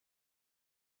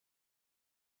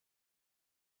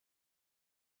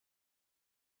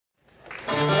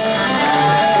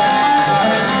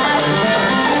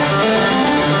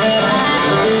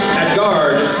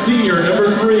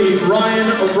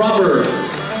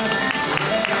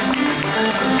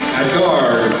At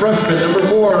guard, freshman number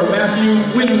 4, Matthew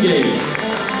Wingate.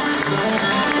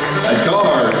 At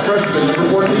guard, freshman number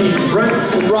 14,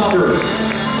 Brent Roberts.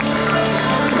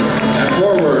 At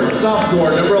forward,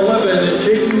 sophomore number 11,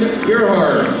 Jaden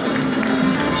Gerhardt.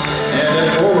 And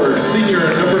at forward, senior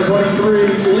number 23,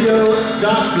 Leo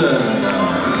Dotson.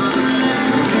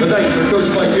 The Knights are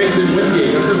coached by Jason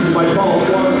Wingate, assisted by Paul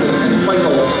Swanson and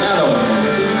Michael Adams.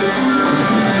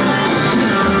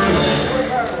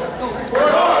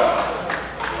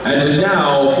 And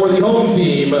now for the home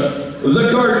team, the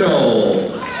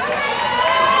Cardinals.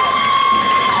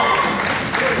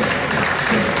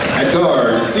 At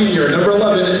guard, senior number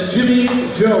 11, Jimmy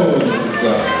Jones.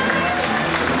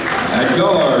 At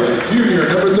guard, junior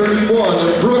number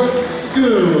 31, Brooks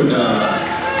Schoon.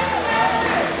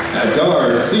 At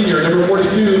guard, senior number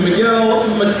 42, Miguel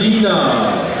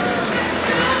Medina.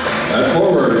 At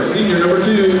forward, senior number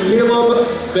 2, Caleb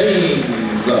Baines.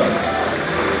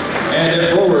 And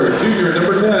at forward, junior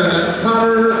number 10,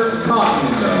 Connor Cotton.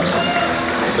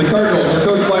 The Cardinals are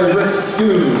coached by Rick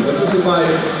Schoon, assisted by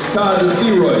Todd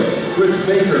Searoyce, Rich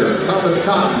Baker, Thomas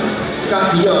Cotton,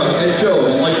 Scott Young, and Joe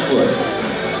Lightfoot.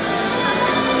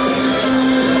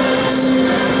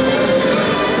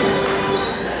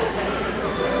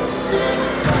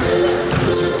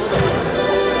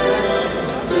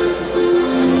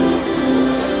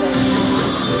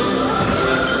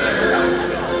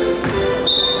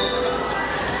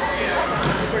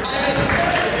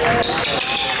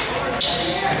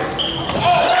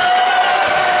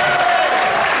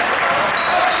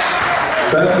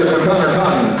 Basket for Connor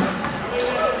Cotton.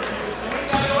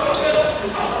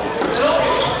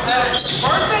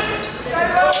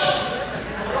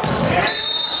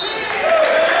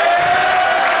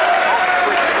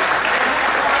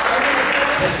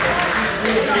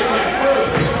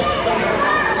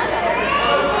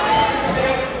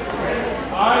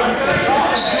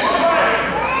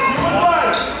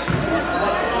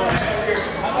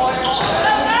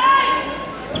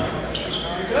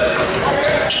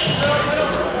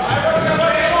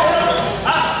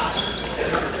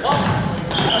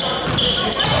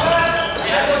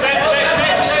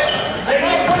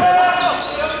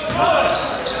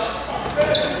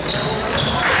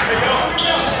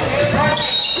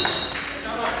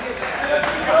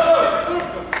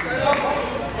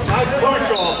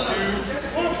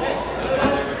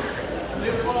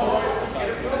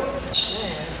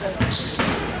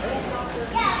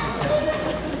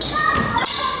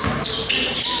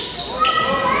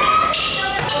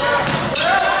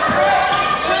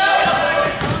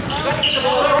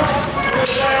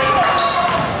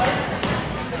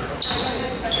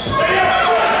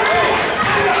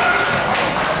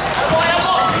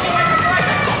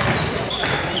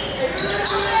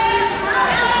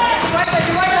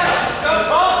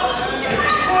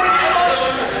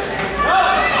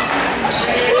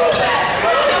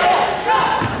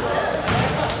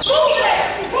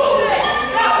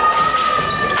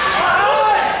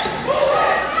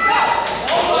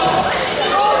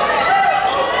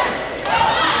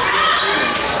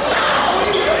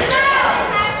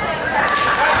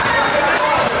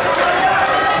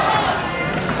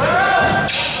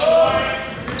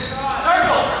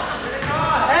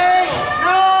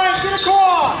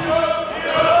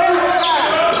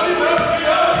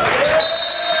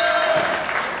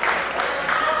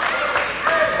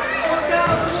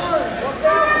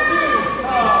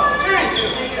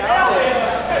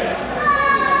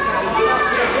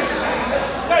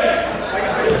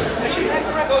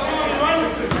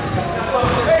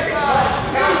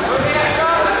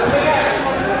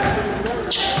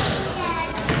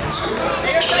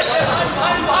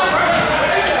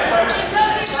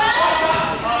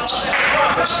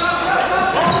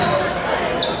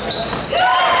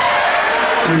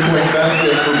 Three-point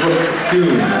basket for Brooks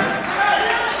Schoon.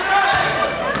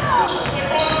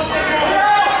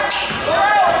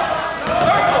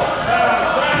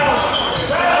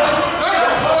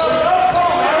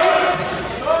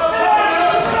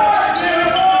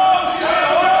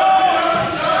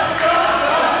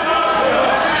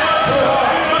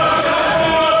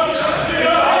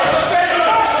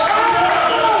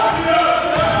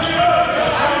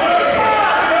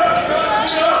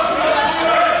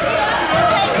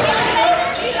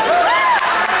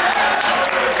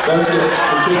 That's it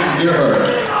for Jaden Gerhardt.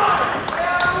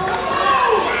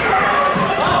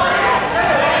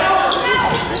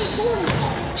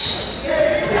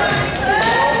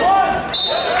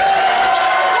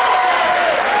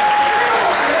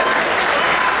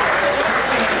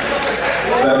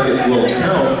 Basket will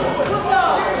count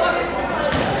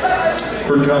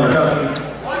for Connor Cotton.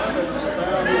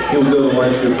 He'll go to the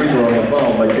line to shoot a free throw on the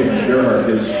foul by taking Gerhardt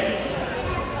his.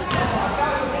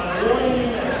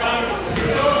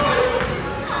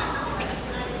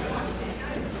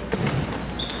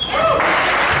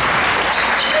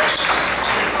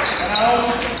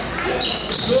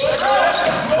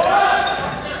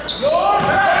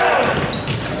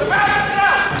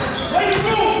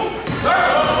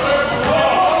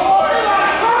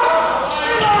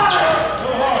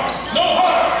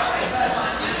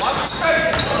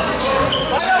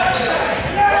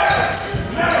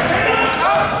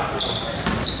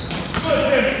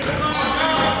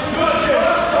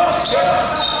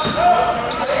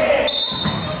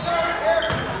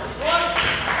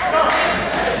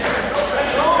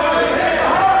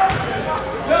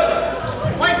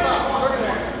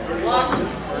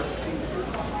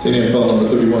 Senior foul number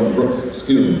 31, Brooks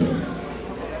Scoon.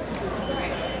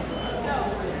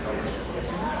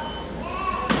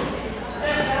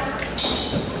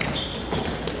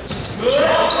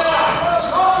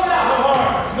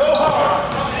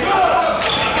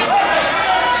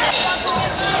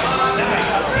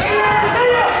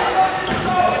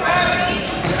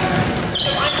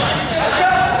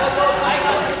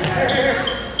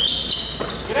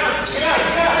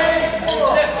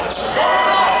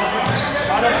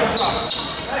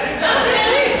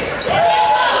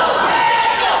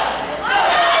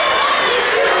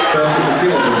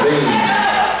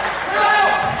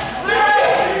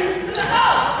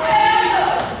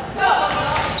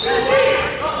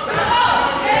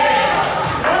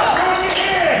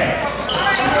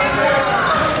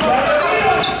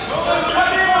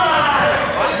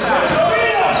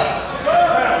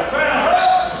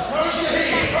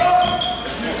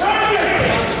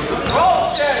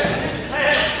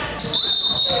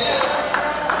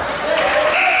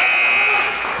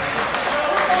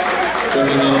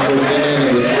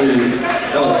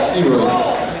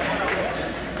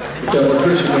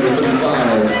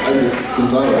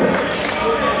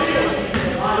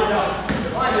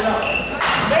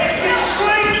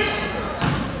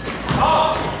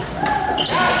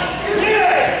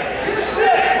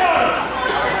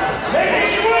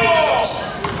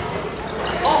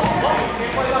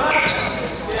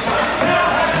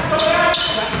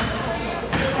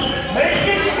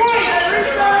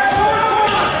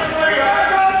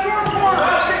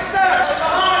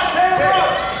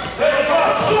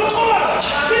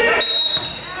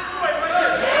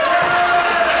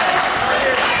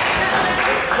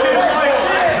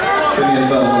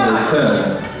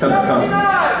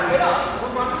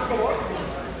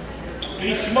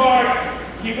 Be smart.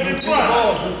 Keep it in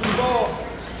front.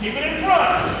 Keep it in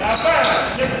front. Now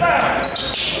foul. Just foul.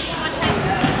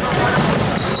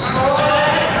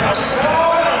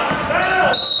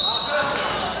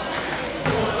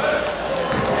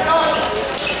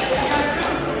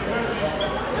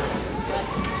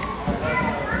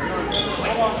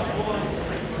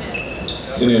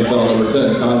 Senior foul number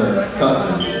 10, Connor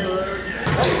Cotton.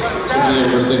 Senior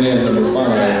for Senior number 5,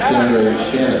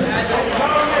 DeAndre Shannon.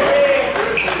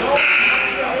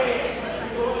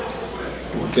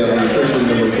 Calvary Christian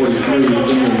number 43,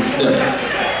 England Smith.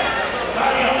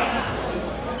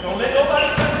 Don't let nobody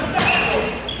touch you down.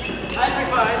 I'd be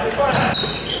fine. It's fine.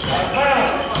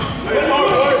 It's all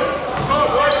good. It's all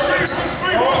good.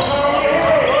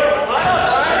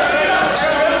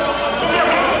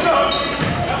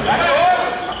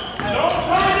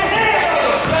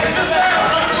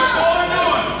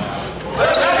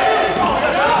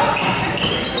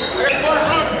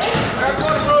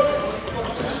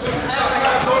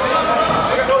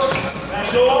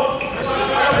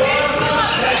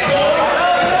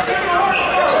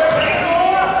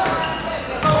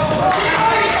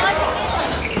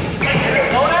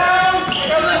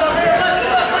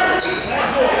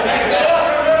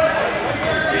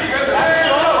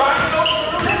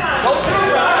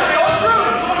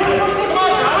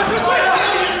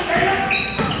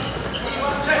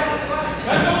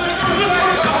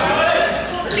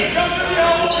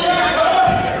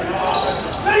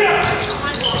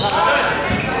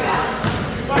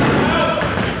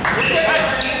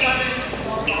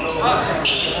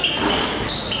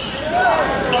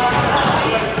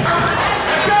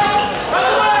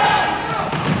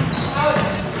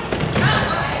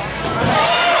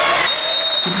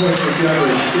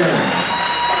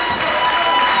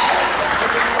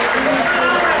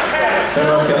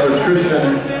 Timeout, Calvary Christian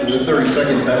is a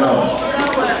 30-second timeout.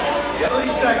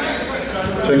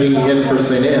 Checking in for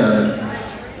St. Anne,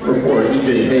 report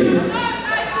E.J. Hayes.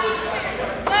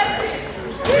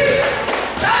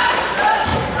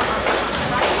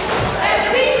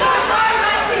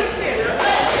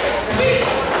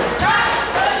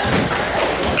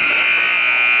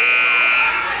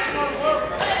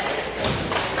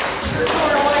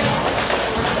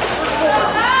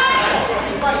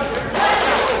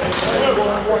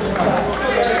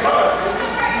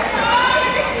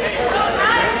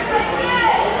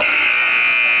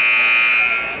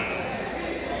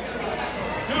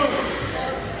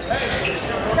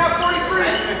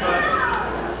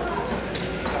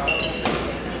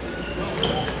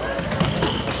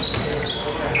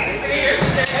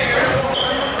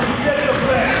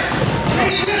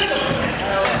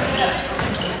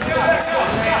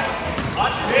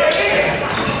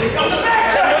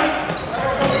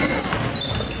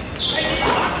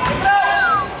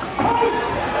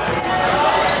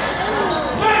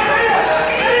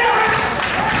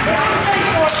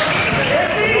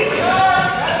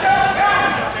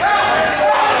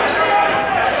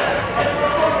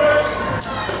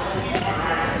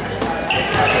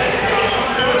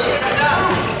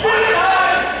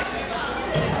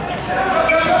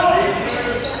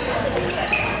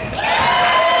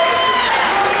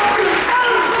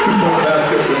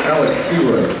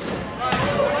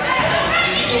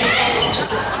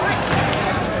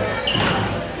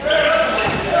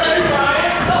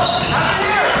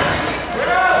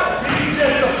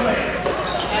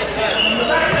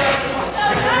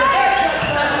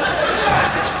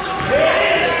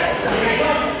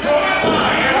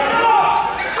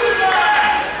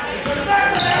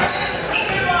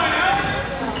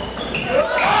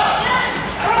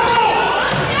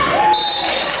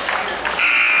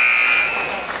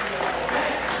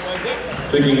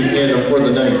 Checking in for the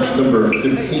Knights, number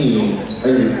 15,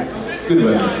 Isaac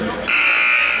Goodwin.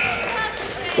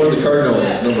 For the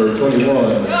Cardinals, number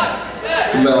 21,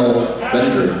 Mel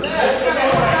Bender.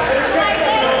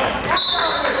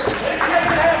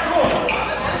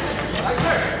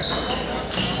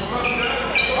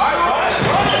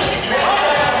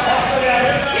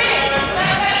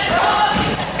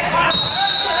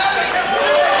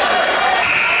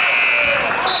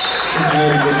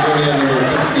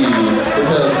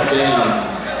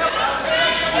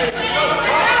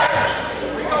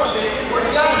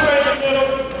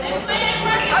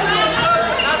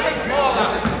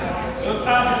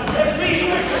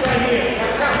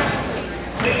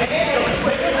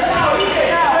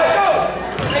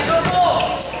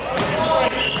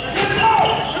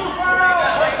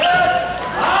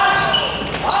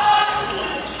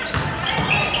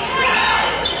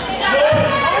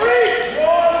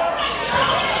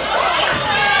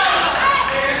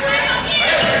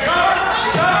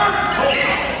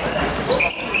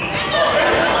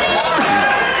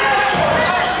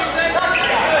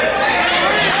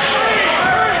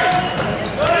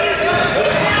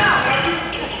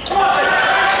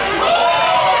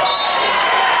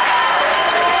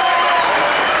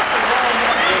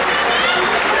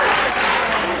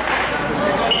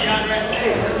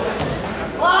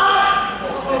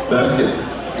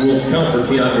 Will count for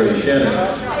Tiandre Shannon.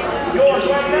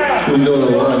 Who go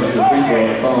to the line for free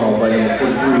throw call by number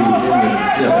 43, Indian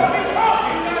Smith.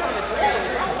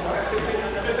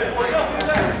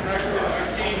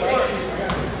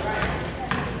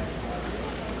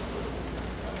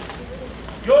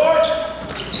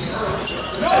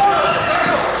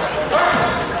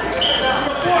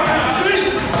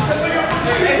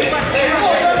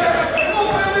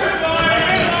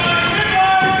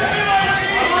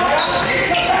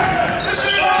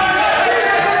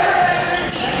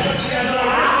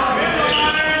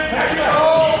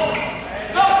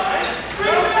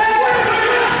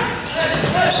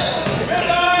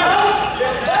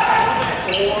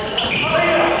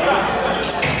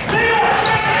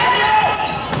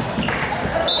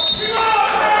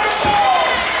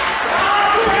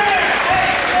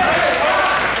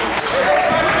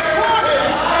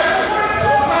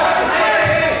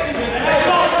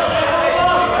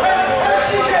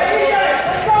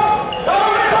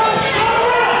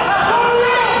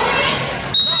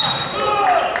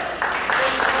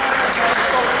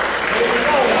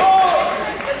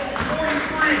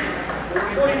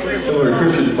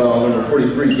 Christian foul number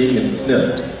 43, Damon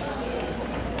Smith.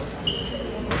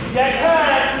 You got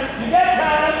time. You got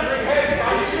time.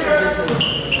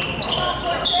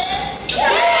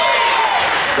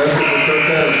 That's what the first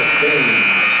half game.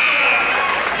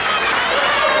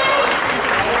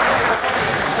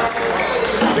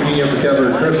 Picking up the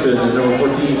Calvary Christian, number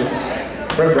 14,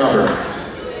 Fred Roberts.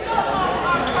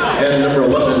 And number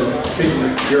 11, Chase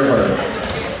Gerhardt.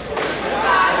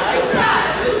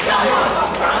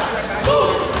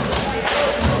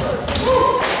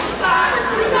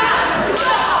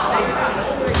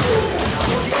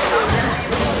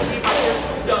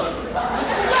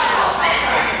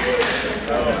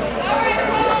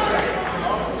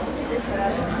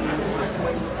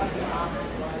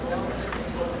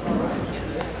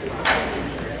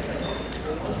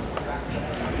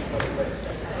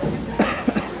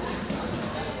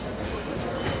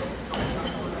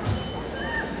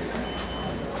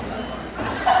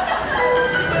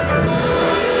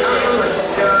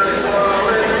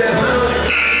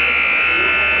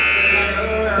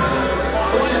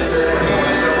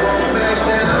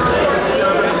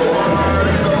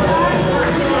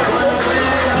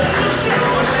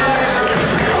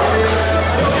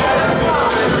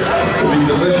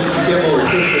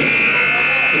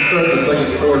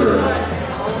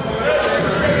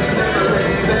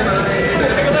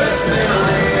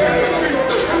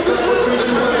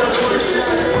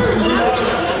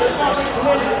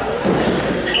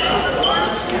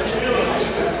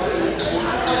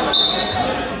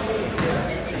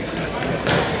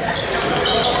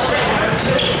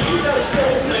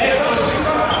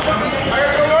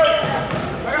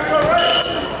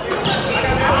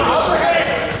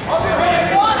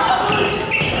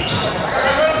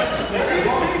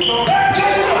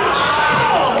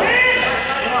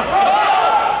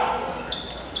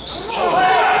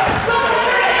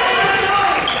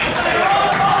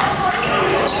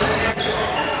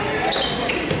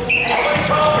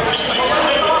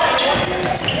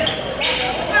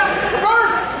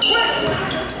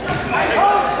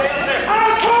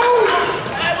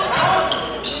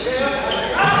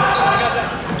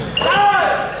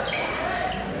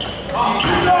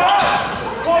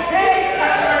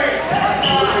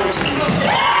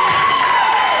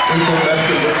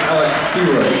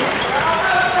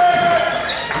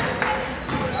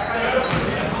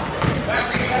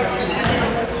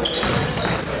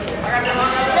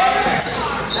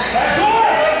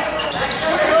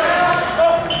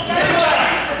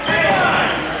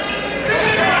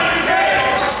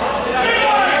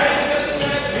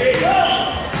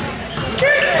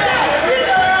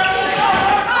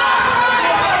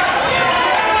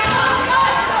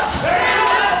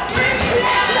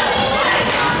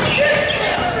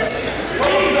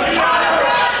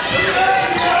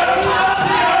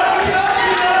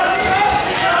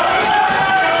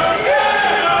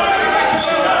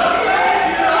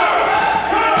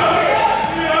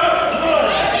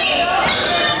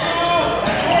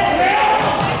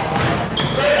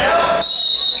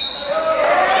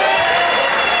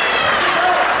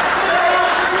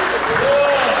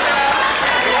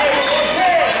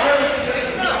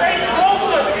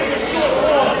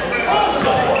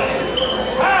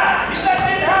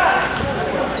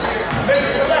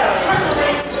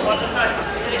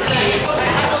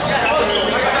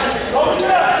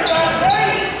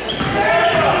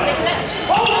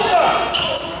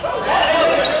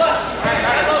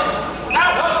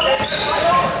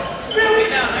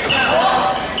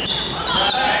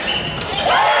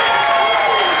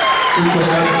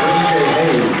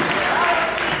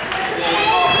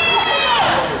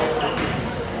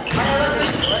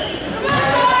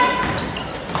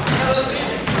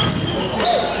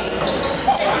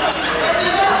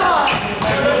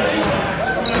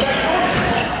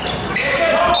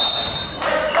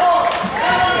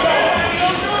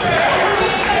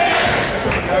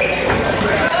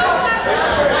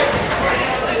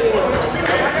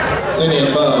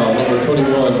 Senior foul, number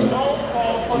 21,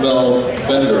 Mel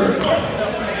Bender.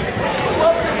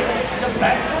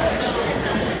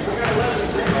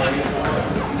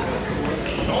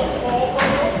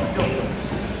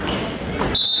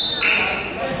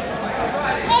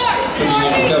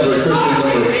 Calvary Christian,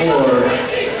 number 4,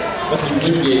 Matthew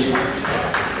Wingate,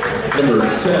 number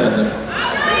 10,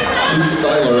 Luke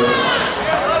Seiler.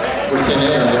 For St.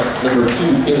 Anne, number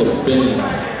 2, Caleb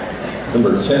Baines,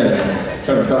 number 10,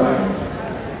 Connor Cotton.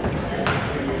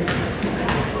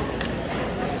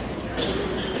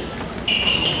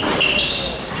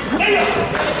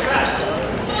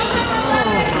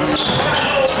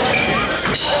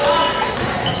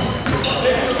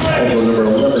 Also number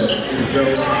 11, Peter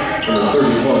Jones, number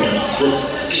 31, Brooks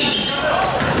Speed,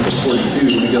 number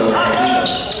 42, Miguel Medina.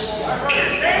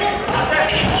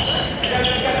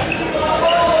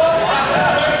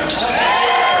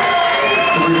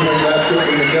 The three-point basket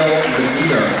for Miguel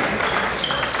Medina.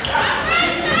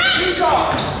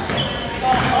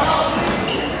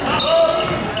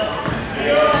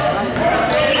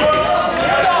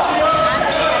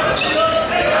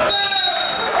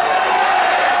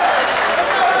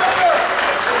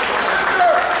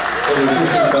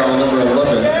 Foul number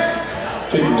 11,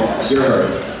 Chayton Gerhardt.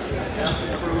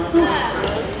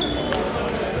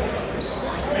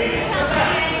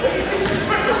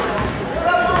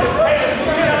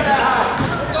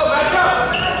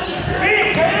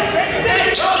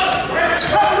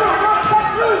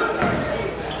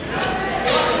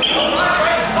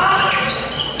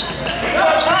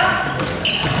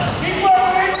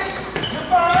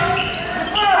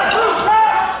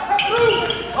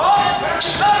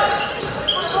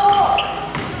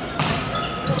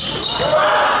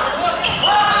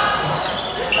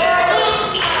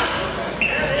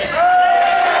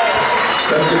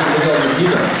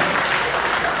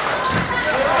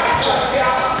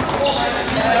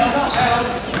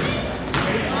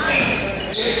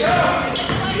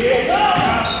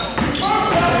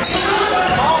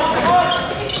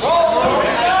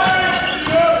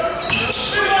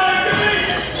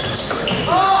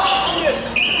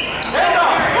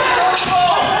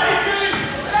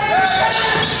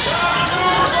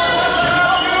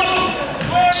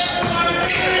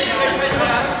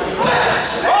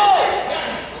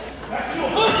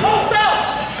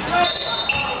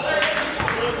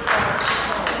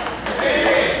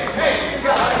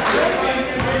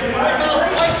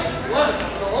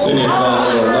 Senior foul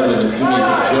number 11, Jimmy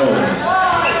Jones.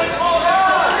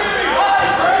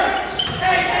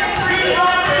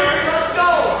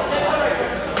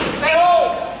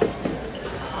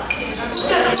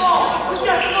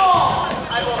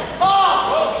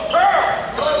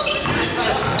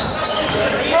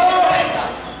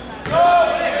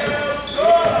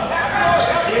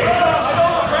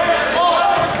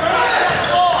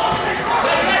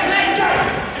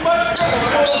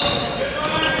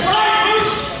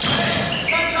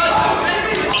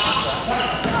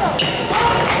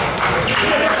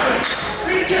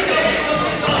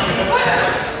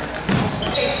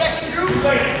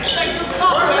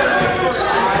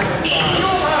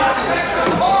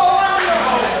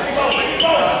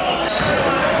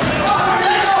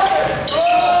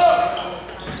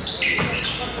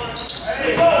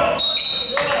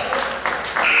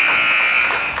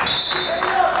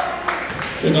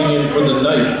 Checking in for the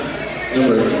Knights,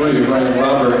 number 3, Ryan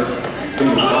Roberts,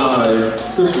 number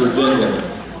 5, Christopher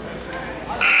Jenkins.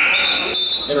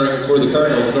 Entering for the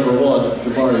Cardinals, number 1,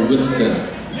 Jamari Winston.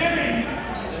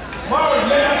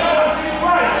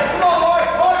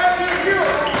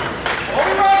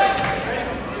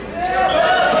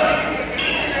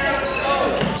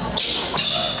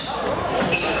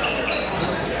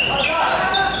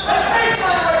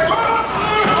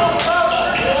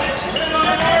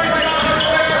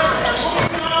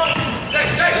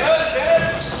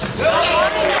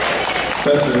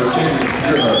 That's the rotation.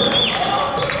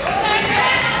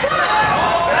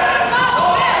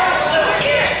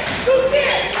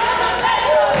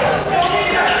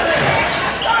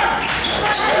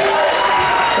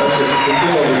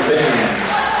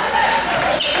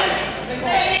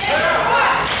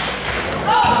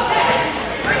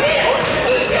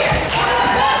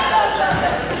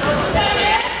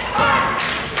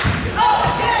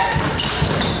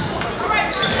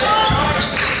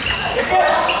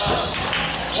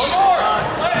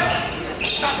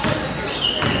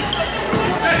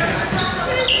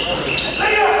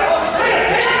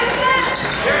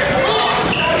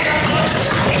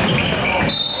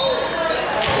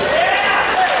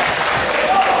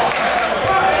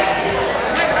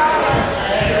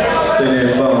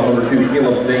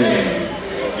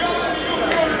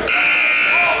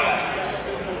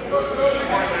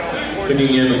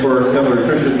 Checking in for Calvary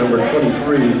Christian number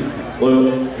 23,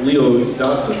 Leo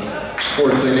Dodson.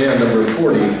 For St. Anne number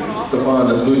 40,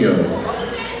 Stefan Munoz.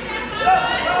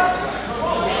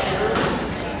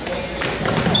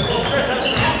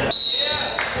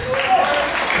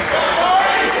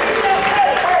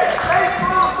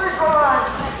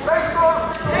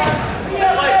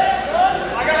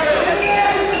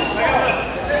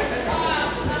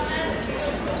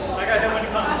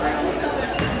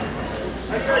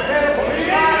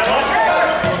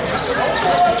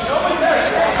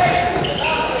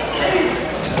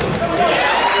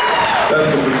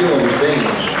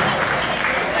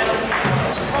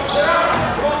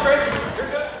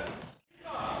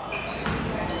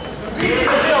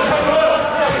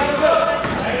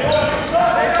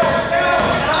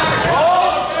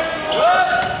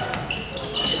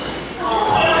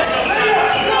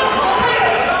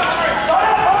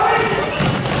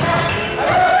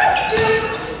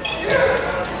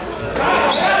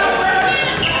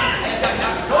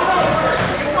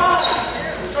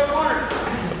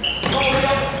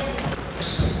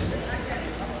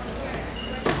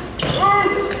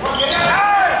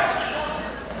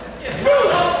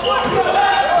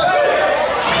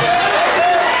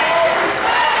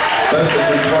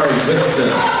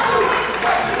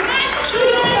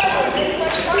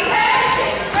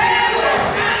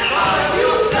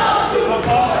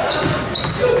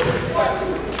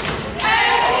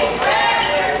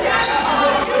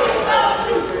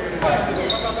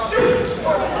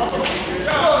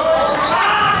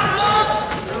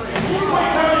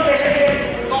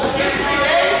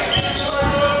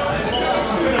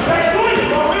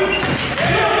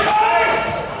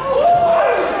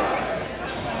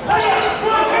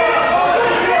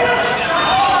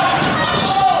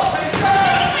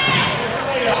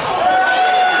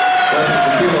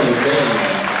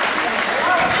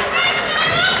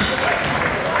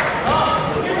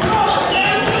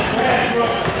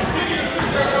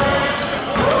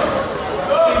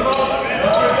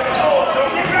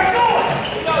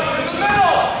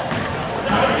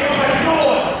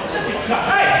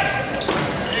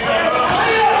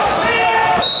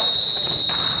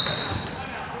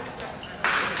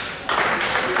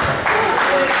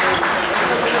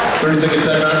 Second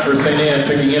timeout for St. Anne.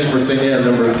 Checking in for St. Anne,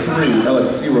 number 3,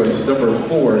 Alex Searoyce, number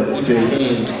 4, E.J.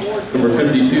 Haynes, number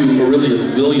 52, Aurelius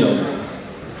Williams.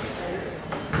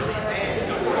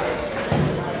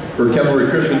 For Calvary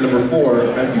Christian, number 4,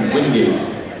 Matthew Wingate.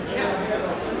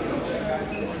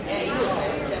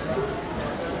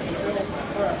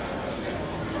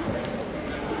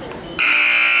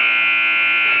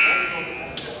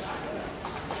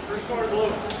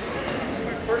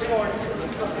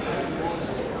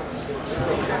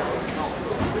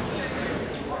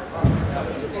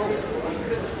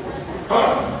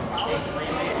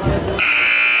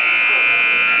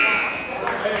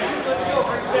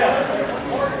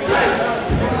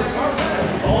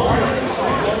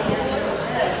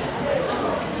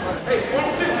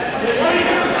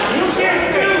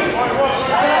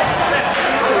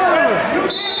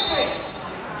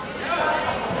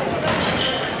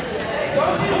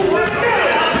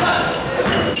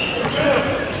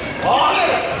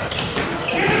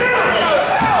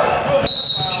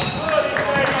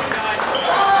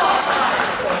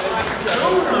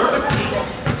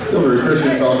 Calvary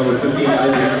Christian foul number 15,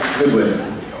 Isaac Goodwin.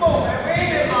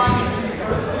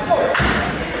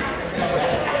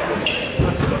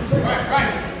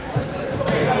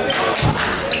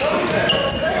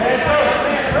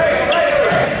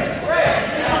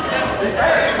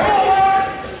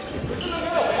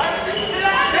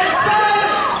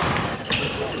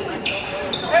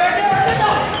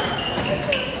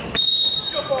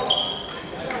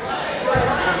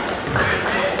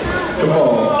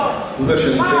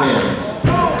 Possession, St. Anne.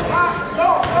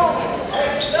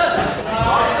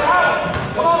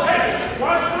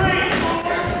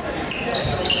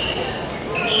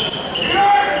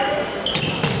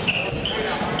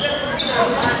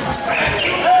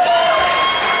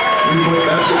 Three-point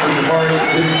basket for Jamari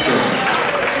Winston.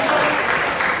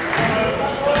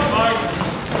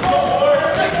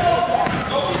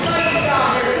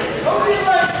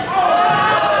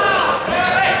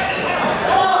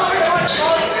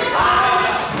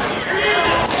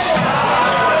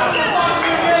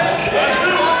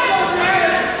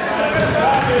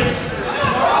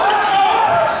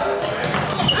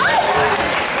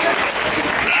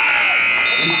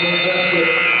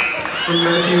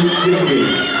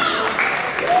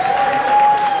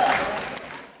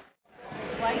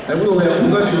 And we will have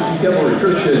possession to Calvary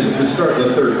Christian to start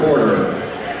the third quarter.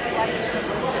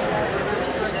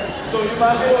 So you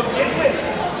might as well get with it.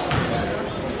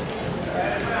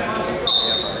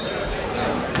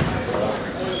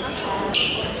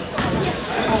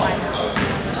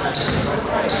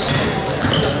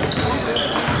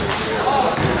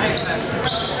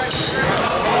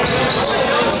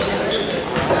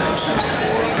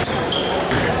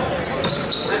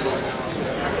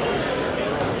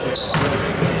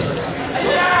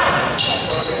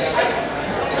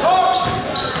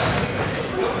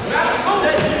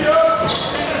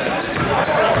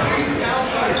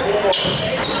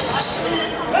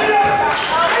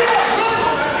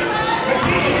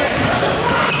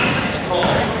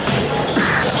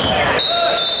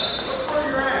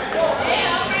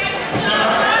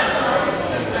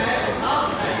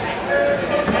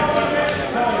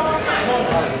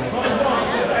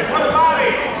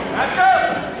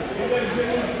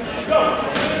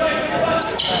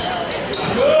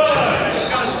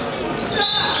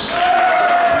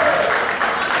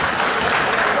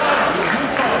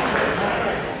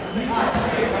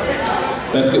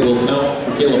 Basket will count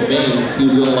for Caleb Baines. He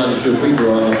will go to the line to shoot a free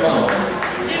throw on the foul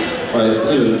by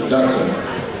Leo Dodson.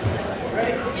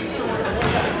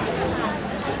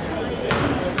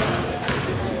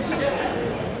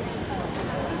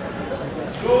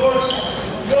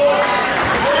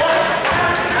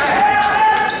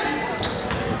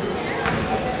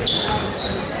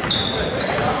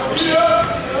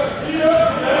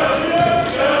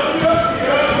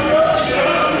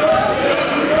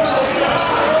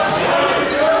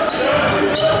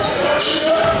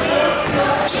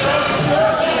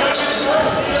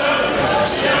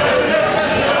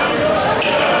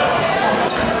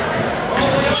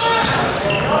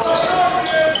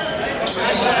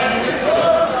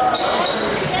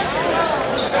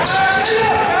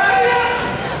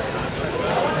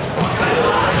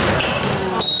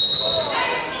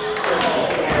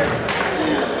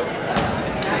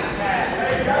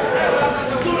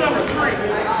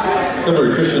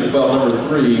 Calvary Christian foul number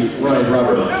 3, Ryan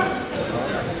Roberts.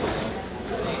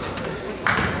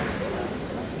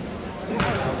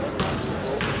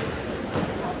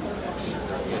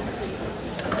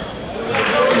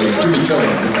 And it's Jimmy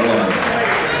Jones in the line.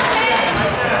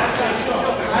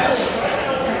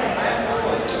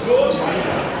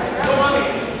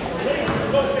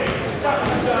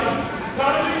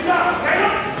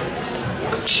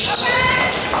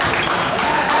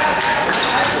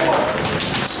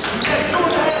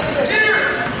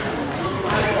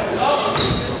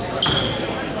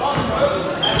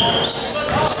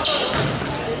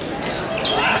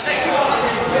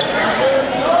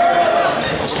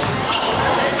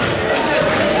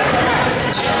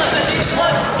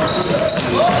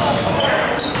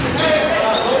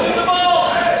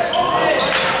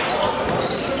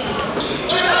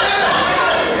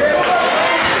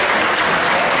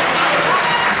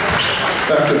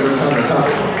 Basket for Connor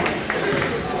Cochran.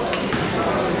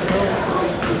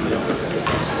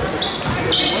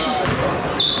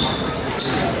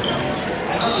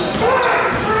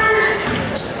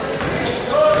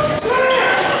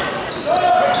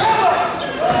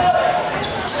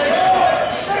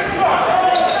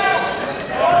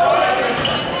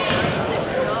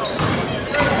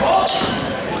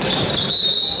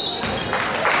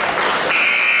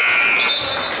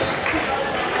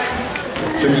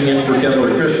 Checking in for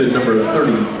Calvary Christian, number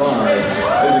 35,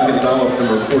 Isaac Gonzalez,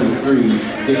 number 43,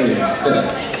 Daniel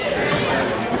Stett.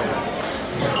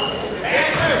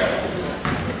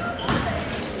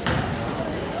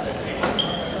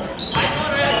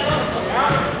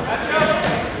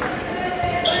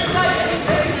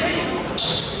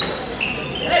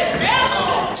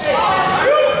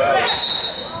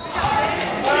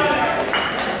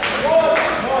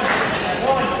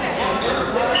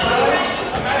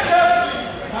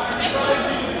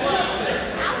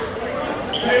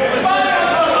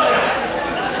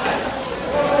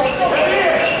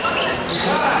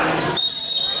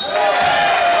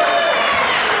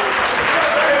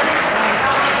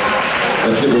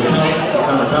 Basket will count for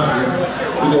Connor Cochran.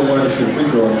 We go line to shoot a free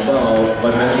throw on the foul by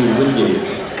Matthew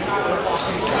Wingate.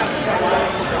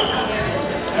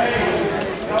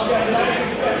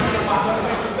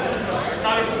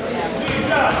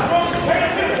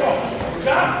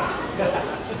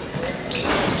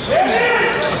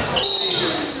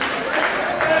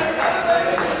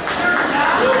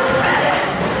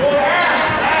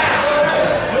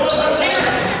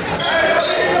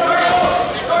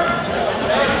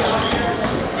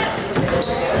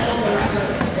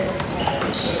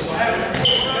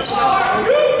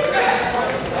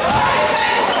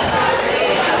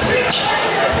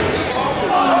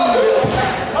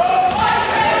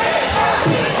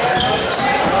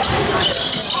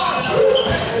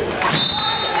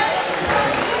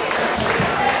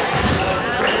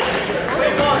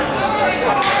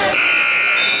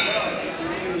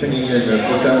 Checking in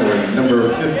for Calvary, number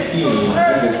 15,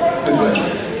 Isaac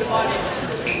Goodwin.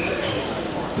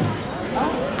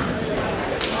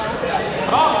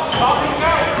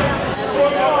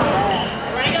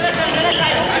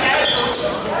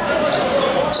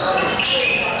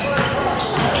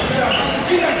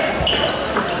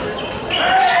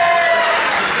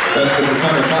 basket for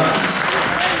Connor Cotton.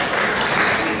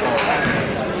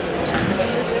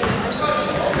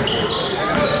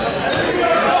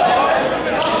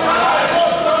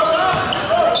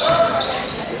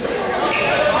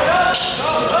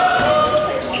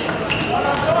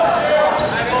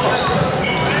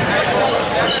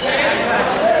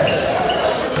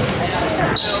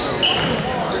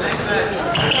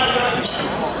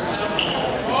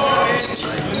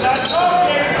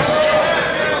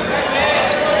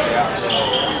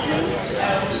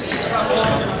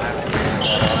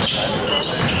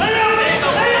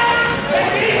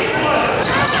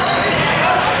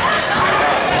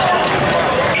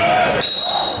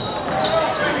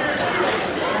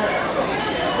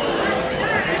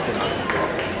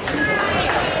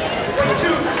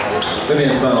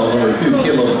 Second foul, number 2,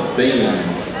 Caleb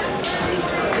Baines.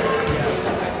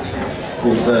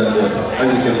 We'll send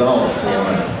Isaac Gonzalez to the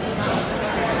line.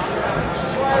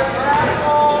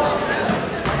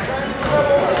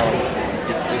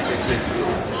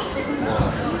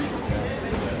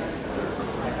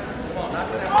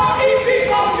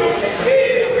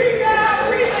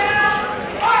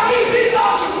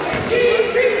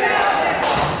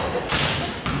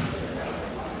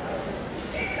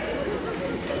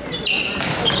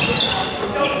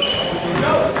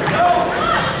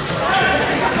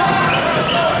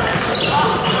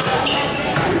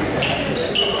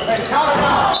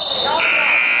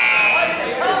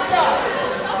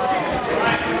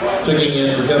 Checking in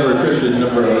for Calvary Christian,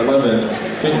 number 11,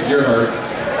 Kent Gerhardt.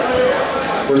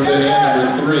 For St.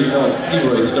 Anne, number 3, Alex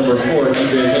Searoyce, number 4,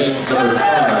 DJ Haynes, number 5,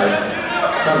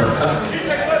 Connor Cotton.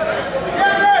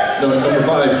 No, number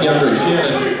 5, Keandre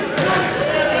Shannon,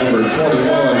 number 21,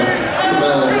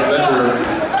 Mel Bender,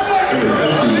 number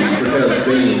 50, Caleb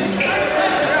Baines.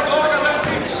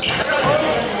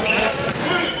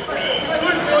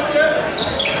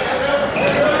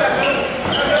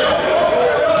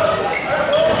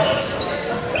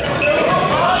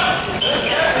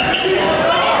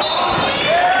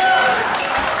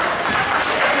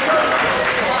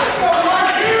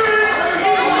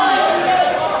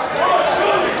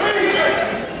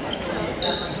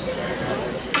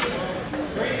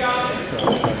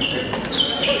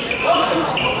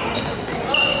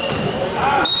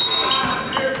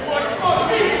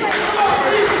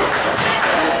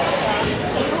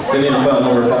 Sending foul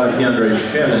number 5, Keandre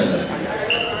Shannon.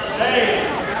 Hey,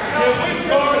 if we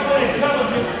guard the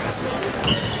intelligence,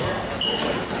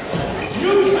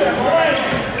 use it, right?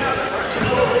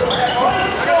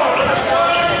 Let's start.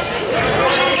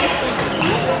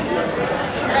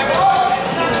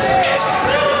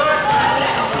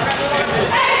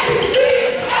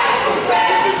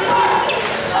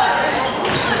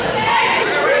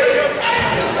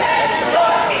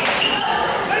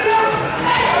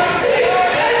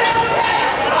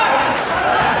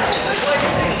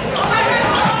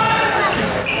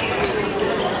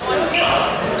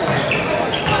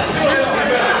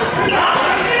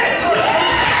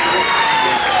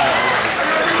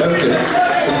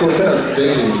 Cortez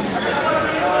Baines.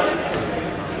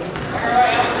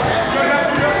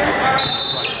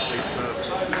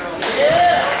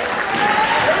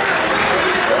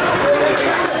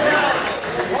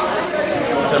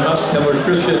 Timeout, Calvary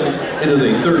Christian. It is a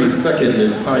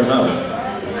 30-second timeout.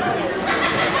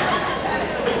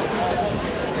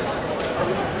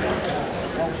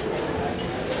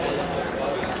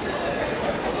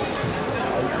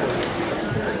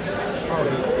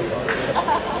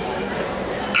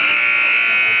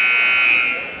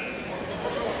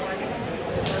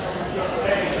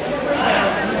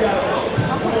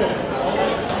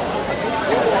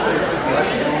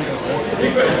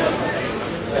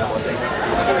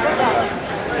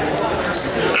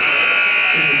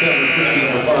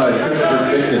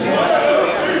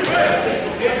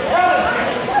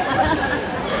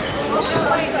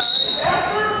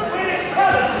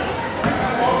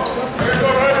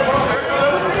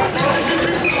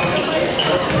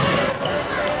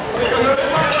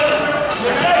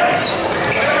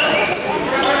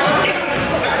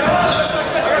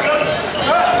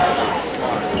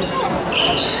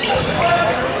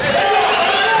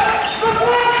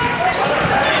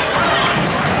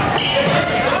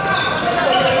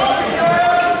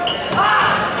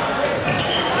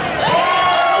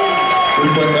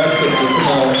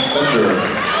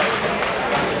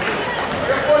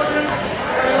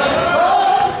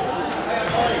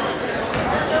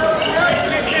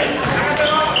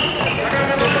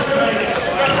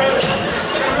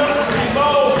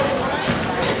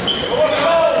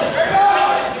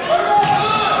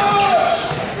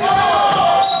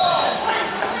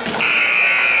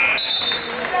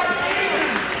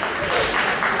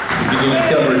 Beginning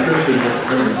Calvary Christian,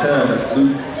 number 10,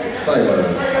 Luke Seiler.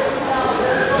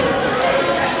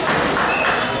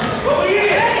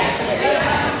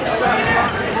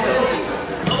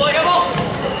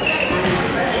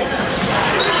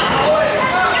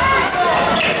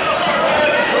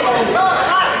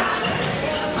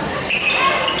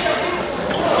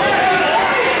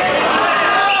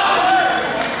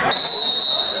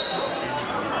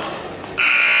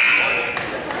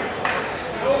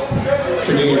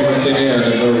 Checking in for St. Anne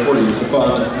at number 40,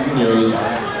 Stefan Munoz.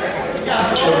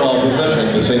 Football possession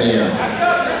to St. Anne.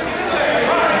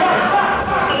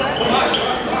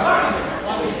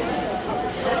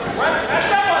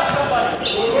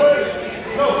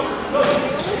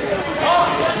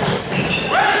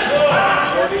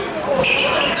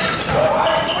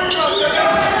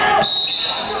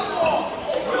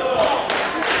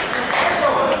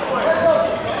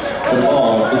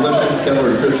 Football possession,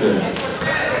 Calvary Christian.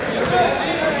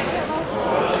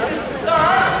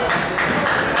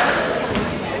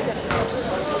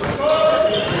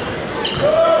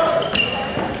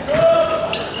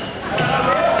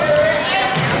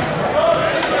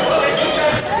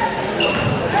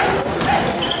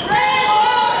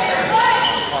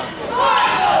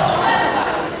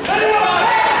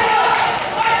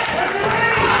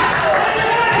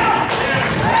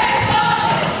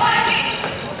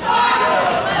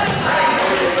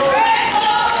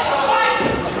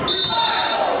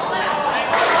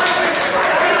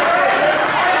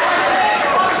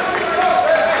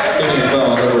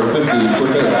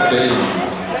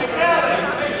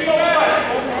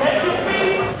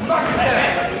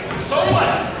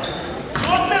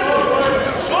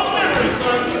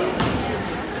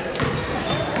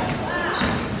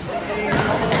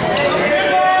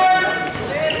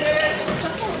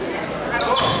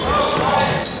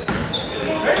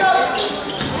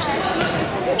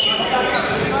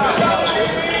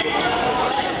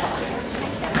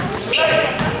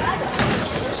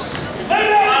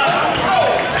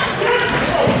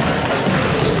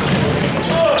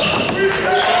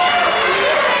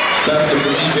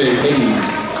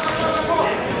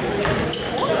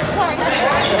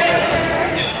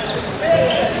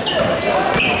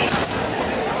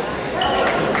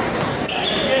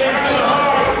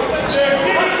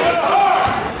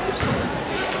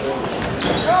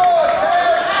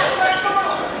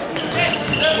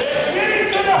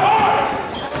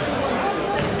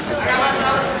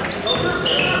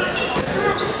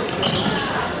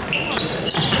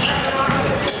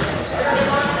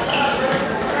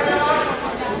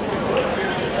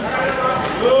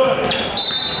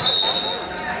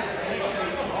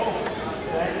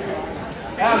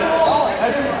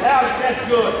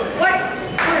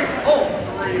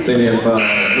 St. Anne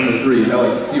 5, number 3,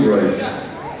 Alex Searoyce.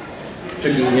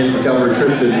 Checking in for Calvary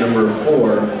Christian, number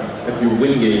 4, Matthew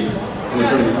Wingate. Number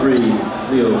 23,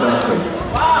 Leo Johnson.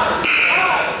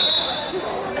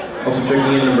 Also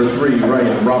checking in number 3,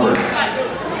 Ryan Roberts.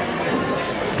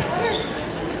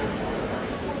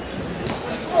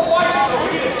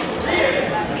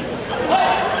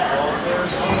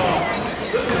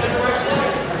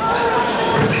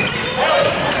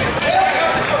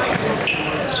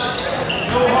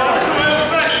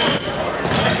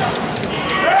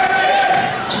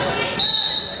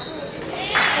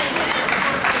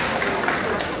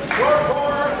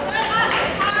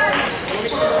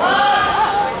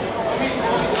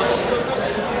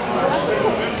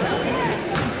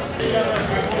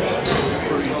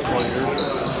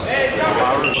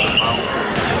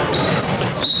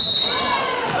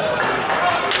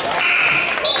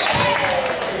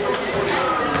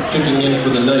 Checking in for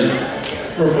the Knights,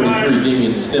 443,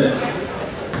 Damian Stiff.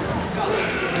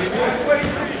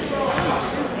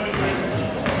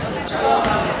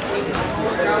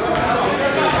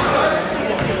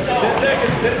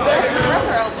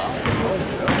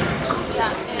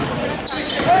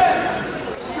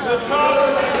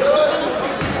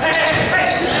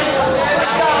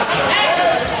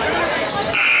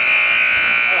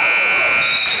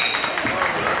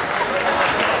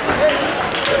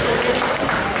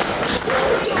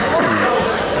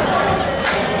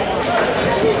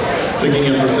 Checking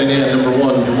in for St. Anne, number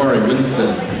 1, Jamari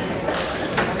Winston.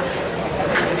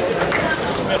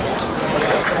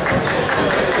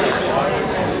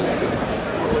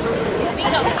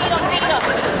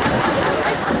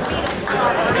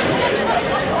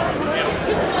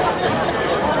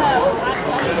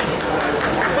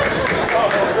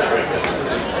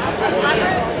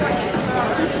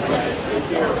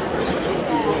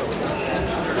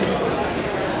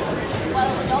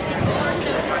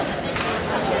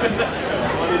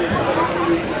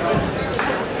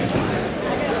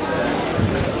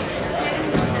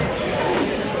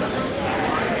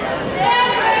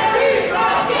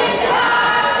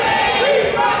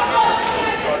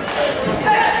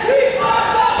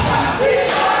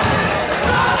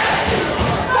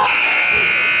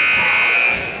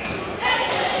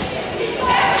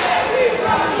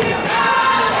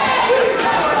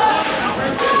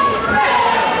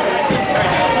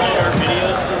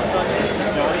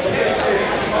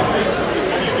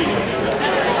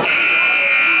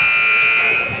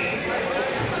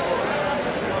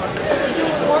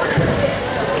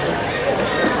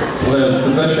 We'll have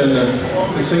possession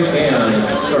to St. Anne to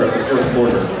start the fourth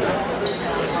quarter.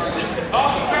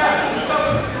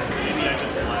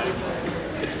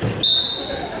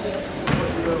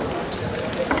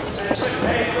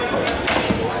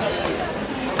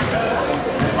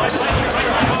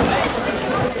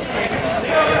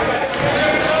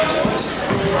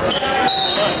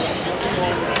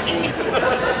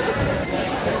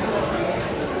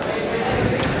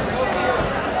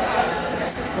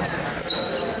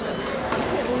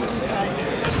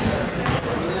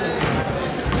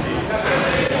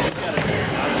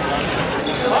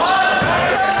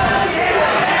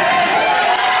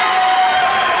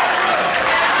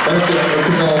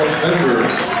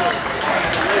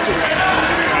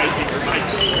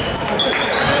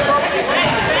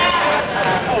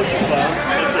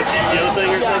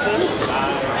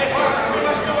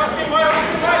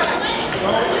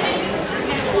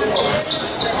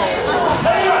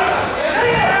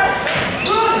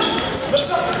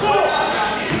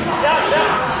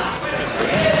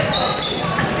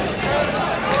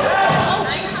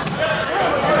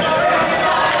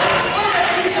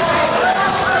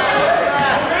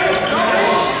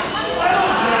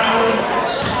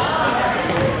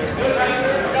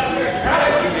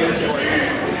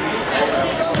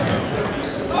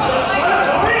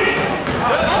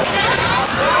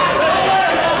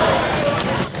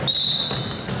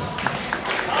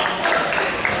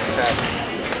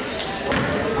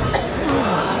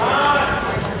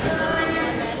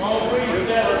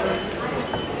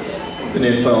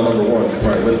 In foul number 1,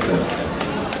 Brian Winston.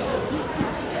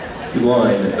 To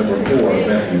line number 4,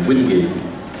 Matthew Wingate.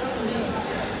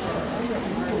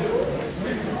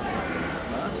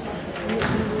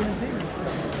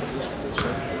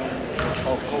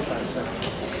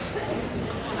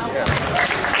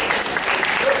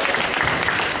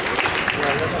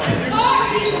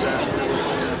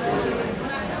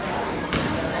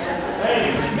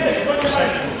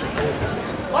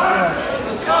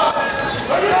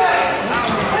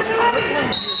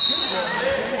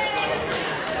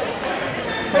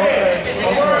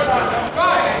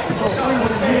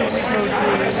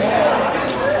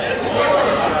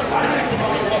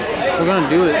 We're gonna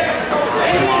do it.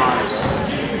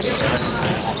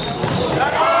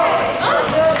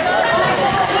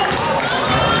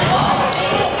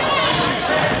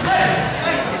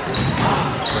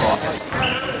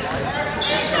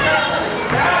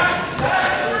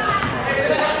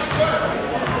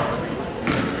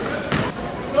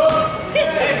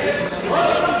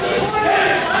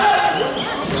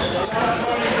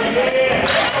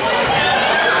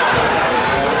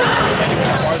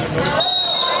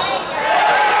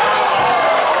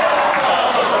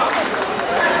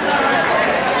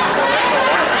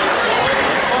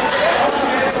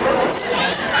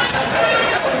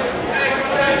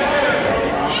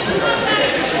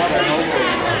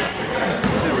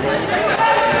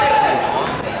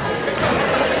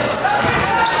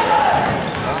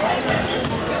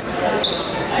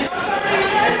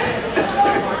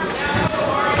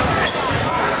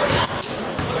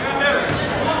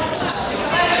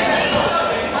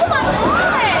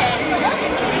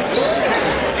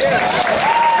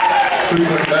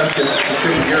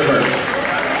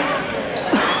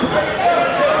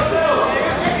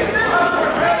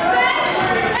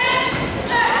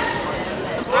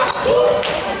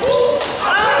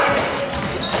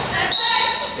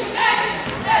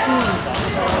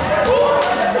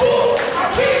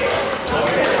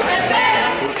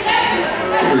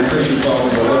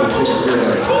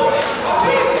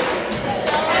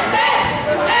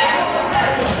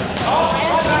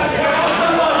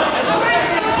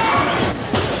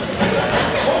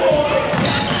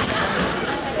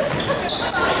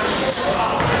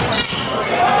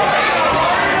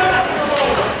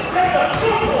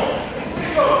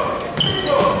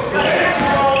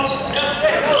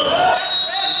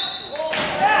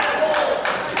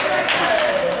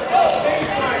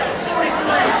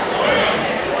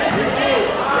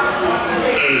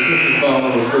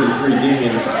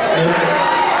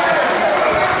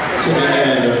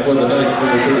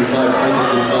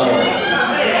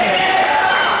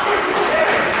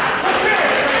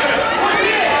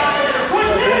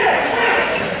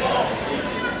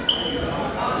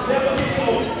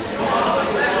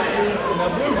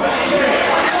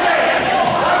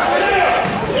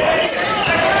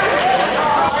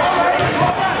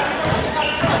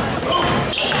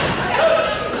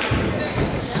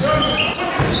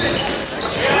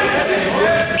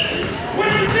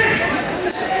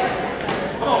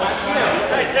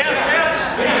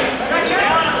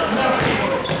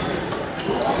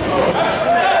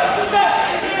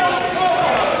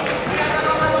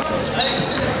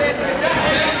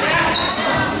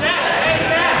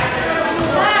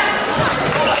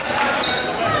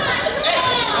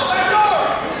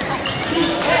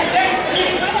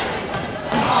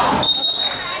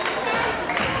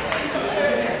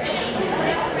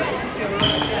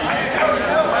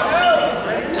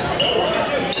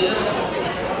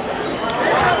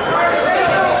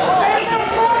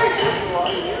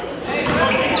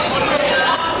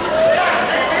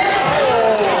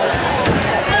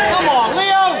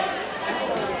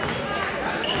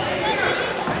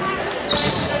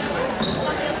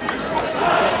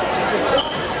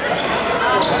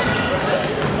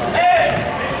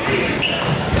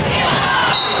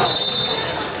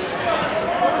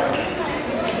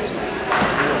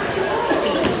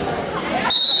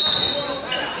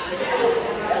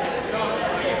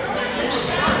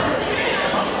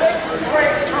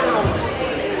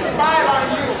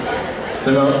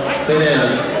 Timeout. St.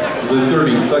 Anne, the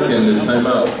 32nd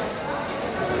timeout.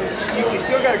 You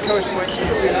still got to coach once you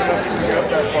get up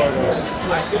that far.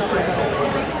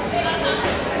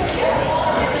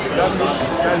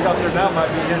 Guys out there now might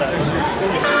be in next year's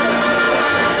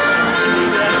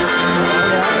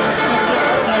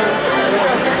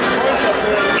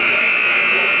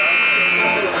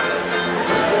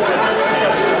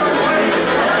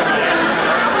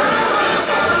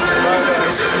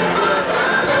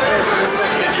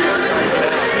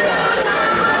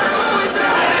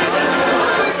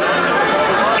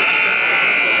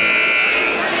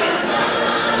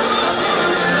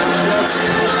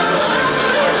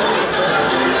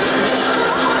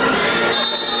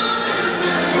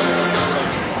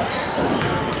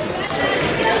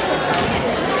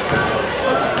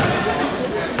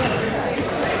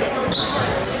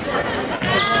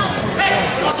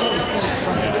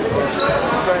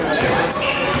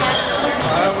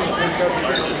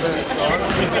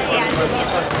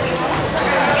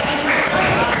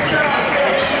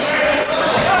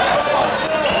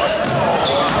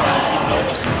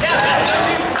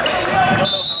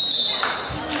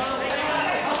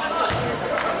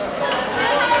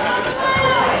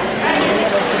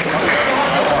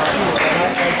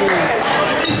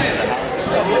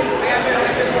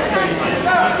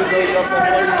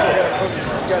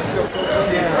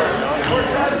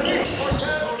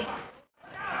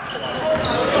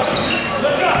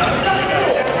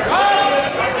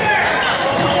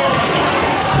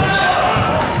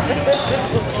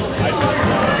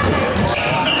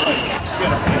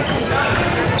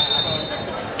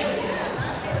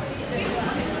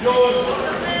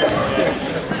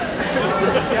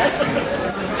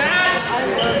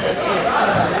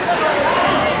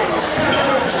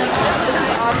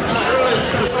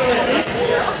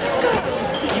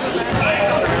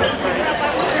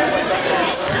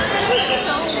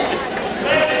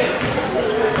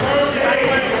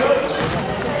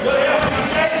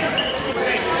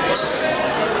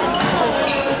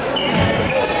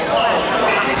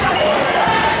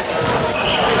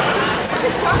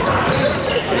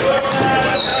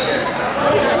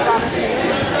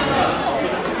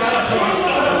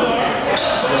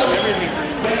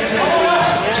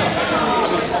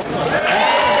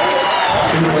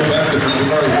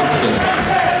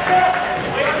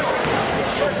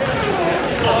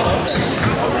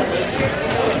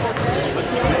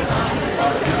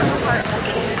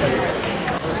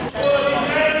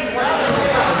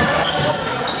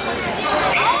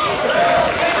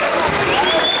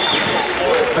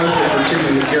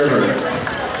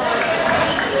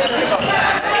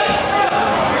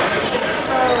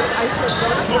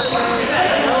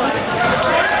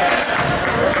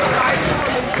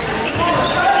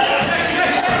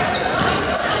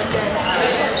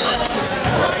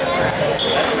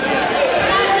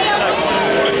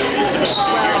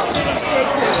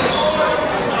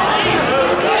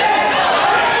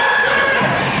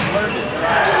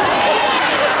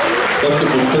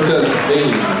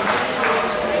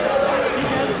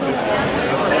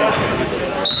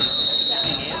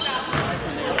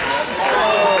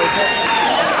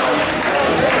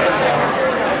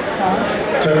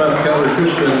Timeout, Calvary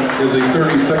is a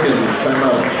 30-second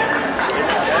timeout.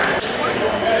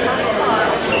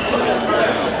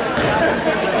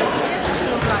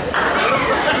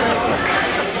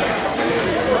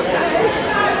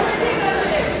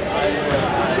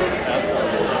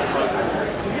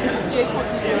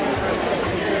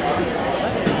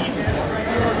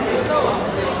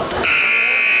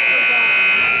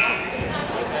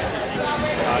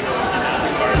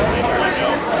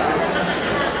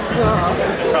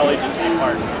 Probably just stay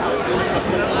hard.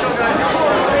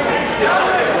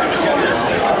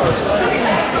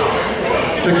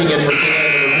 Checking in for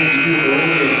number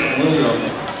 52,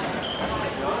 Williams.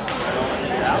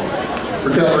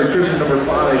 For Calvary, Christian number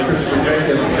 5, Christopher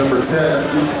Jenkins, number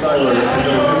 10, Luke Seiler, and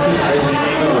number 15,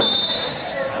 Isaac Miller.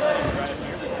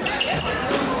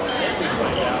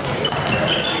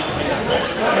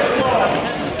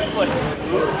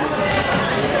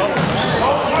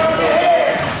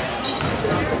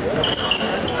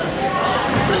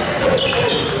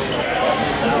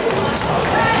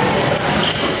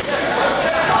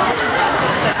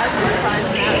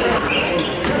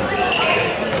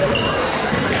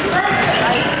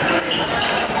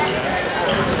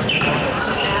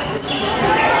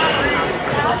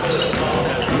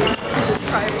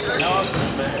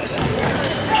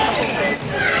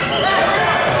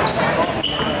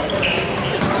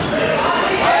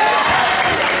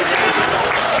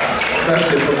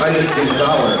 Basket from Isaac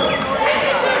Gonzalez.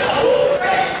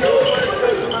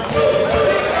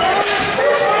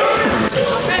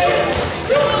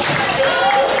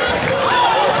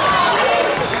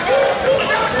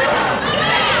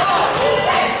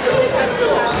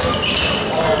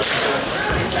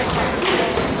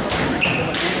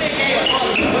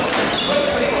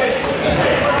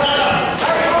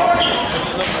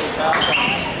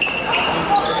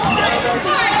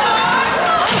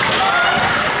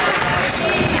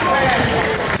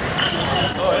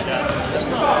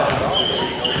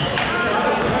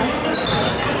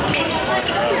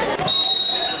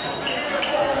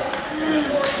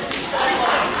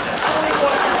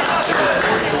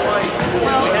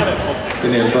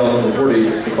 And then foul number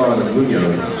 40, Stefan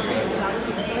Munoz.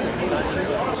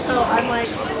 So I'm like...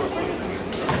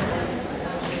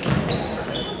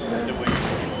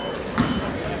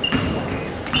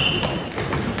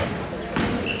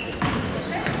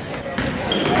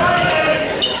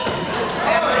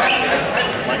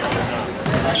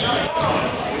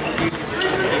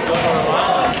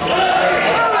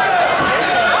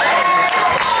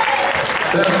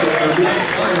 Basket for Luke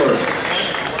Seiler.